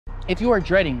If you are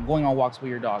dreading going on walks with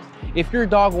your dog, if your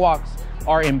dog walks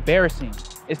are embarrassing,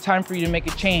 it's time for you to make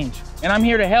a change. And I'm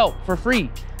here to help for free.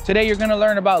 Today, you're gonna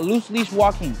learn about loose leash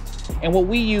walking and what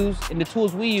we use and the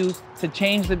tools we use to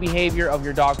change the behavior of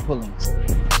your dog pulling.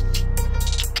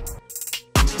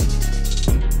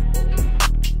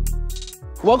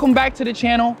 Welcome back to the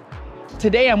channel.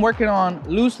 Today, I'm working on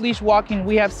loose leash walking.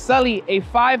 We have Sully, a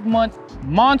 5-month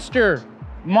monster.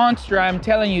 I'm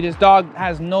telling you, this dog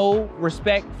has no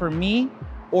respect for me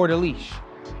or the leash.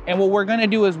 And what we're gonna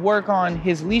do is work on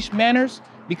his leash manners,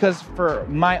 because for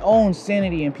my own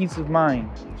sanity and peace of mind,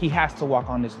 he has to walk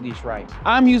on this leash right.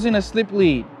 I'm using a slip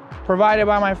lead provided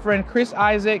by my friend Chris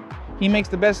Isaac. He makes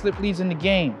the best slip leads in the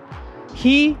game.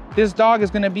 This dog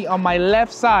is gonna be on my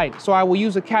left side, so I will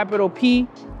use a capital P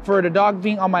for the dog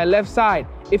being on my left side.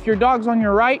 If your dog's on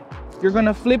your right, you're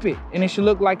gonna flip it and it should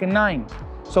look like a 9.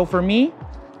 So for me,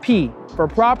 P. For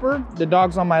proper, the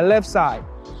dog's on my left side.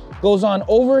 Goes on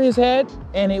over his head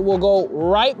and it will go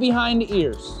right behind the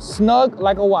ears. Snug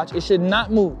like a watch. It should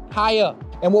not move, high up.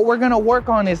 And what we're gonna work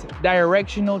on is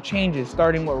directional changes,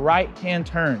 starting with right hand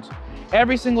turns.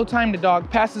 Every single time the dog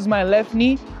passes my left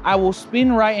knee, I will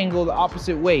spin right and go the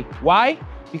opposite way. Why?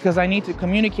 Because I need to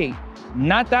communicate,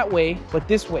 not that way, but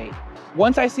this way.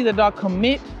 Once I see the dog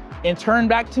commit and turn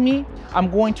back to me,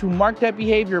 I'm going to mark that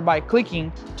behavior by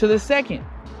clicking to the second.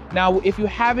 Now, if you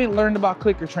haven't learned about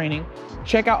clicker training,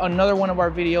 check out another one of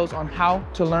our videos on how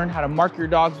to learn how to mark your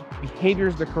dog's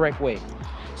behaviors the correct way.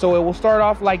 So it will start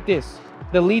off like this.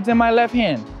 The lead's in my left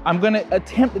hand. I'm gonna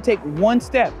attempt to take one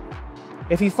step.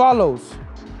 If he follows,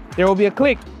 there will be a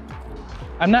click.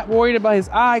 I'm not worried about his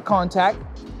eye contact.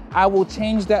 I will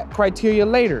change that criteria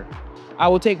later. I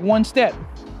will take one step.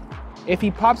 If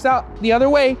he pops out the other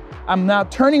way, I'm now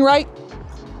turning right,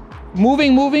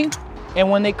 moving, and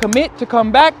when they commit to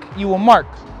come back, you will mark.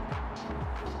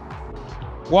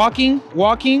 Walking.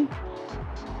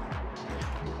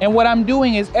 And what I'm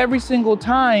doing is every single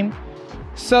time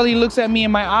Sully looks at me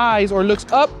in my eyes or looks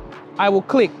up, I will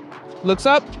click. Looks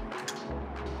up,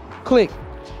 click.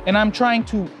 And I'm trying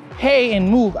to pay and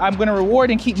move. I'm gonna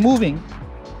reward and keep moving.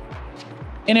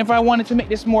 And if I wanted to make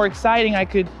this more exciting, I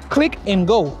could click and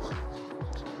go.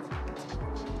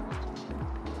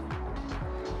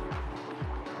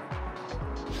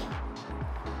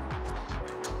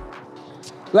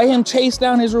 Let him chase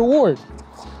down his reward.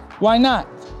 Why not?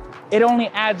 It only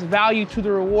adds value to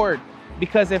the reward,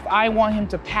 because if I want him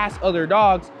to pass other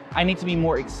dogs, I need to be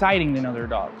more exciting than other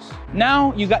dogs.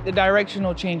 Now you got the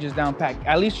directional changes down pat,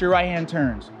 at least your right hand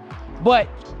turns. But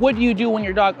what do you do when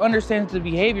your dog understands the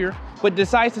behavior, but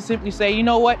decides to simply say, you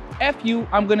know what, F you,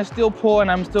 I'm gonna still pull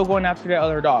and I'm still going after that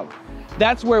other dog.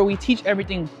 That's where we teach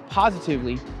everything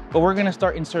positively, but we're gonna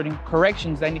start inserting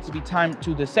corrections that need to be timed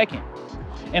to the second.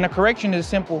 And a correction is a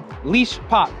simple leash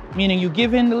pop, meaning you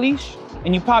give him the leash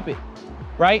and you pop it,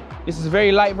 right? This is a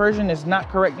very light version, it's not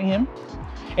correcting him.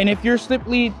 And if your slip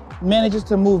lead manages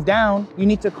to move down, you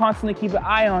need to constantly keep an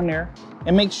eye on there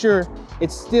and make sure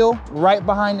it's still right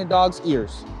behind the dog's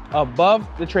ears, above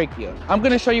the trachea. I'm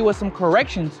gonna show you what some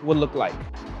corrections would look like.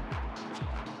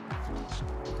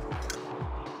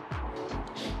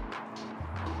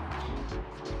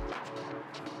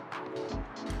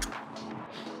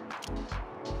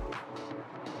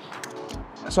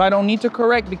 So I don't need to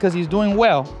correct because he's doing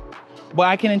well, but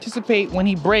I can anticipate when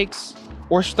he breaks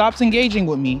or stops engaging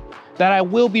with me that I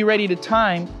will be ready to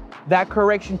time that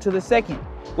correction to the second,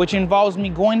 which involves me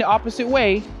going the opposite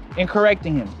way and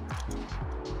correcting him.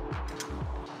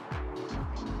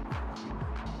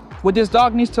 What this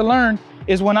dog needs to learn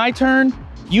is when I turn,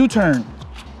 you turn.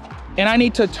 And I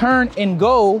need to turn and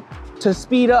go to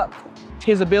speed up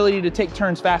his ability to take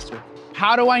turns faster.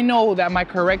 How do I know that my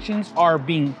corrections are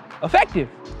being effective?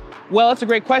 Well, that's a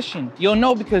great question. You'll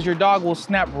know because your dog will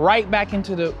snap right back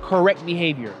into the correct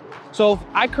behavior. So if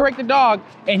I correct the dog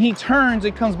and he turns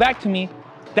and comes back to me,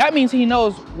 that means he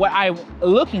knows what I'm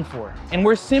looking for. And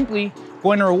we're simply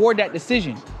going to reward that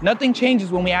decision. Nothing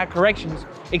changes when we add corrections,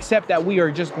 except that we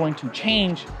are just going to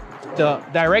change the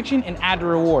direction and add the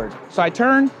reward. So I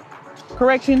turn,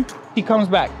 correction, he comes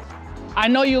back. I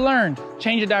know you learned,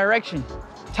 change the direction,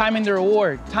 timing the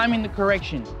reward, timing the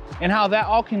correction, and how that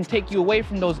all can take you away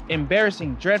from those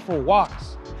embarrassing, dreadful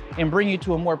walks and bring you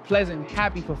to a more pleasant,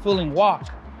 happy, fulfilling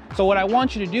walk. So what I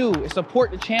want you to do is support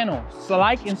the channel, so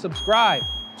like and subscribe.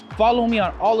 Follow me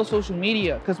on all the social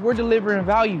media because we're delivering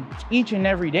value each and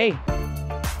every day.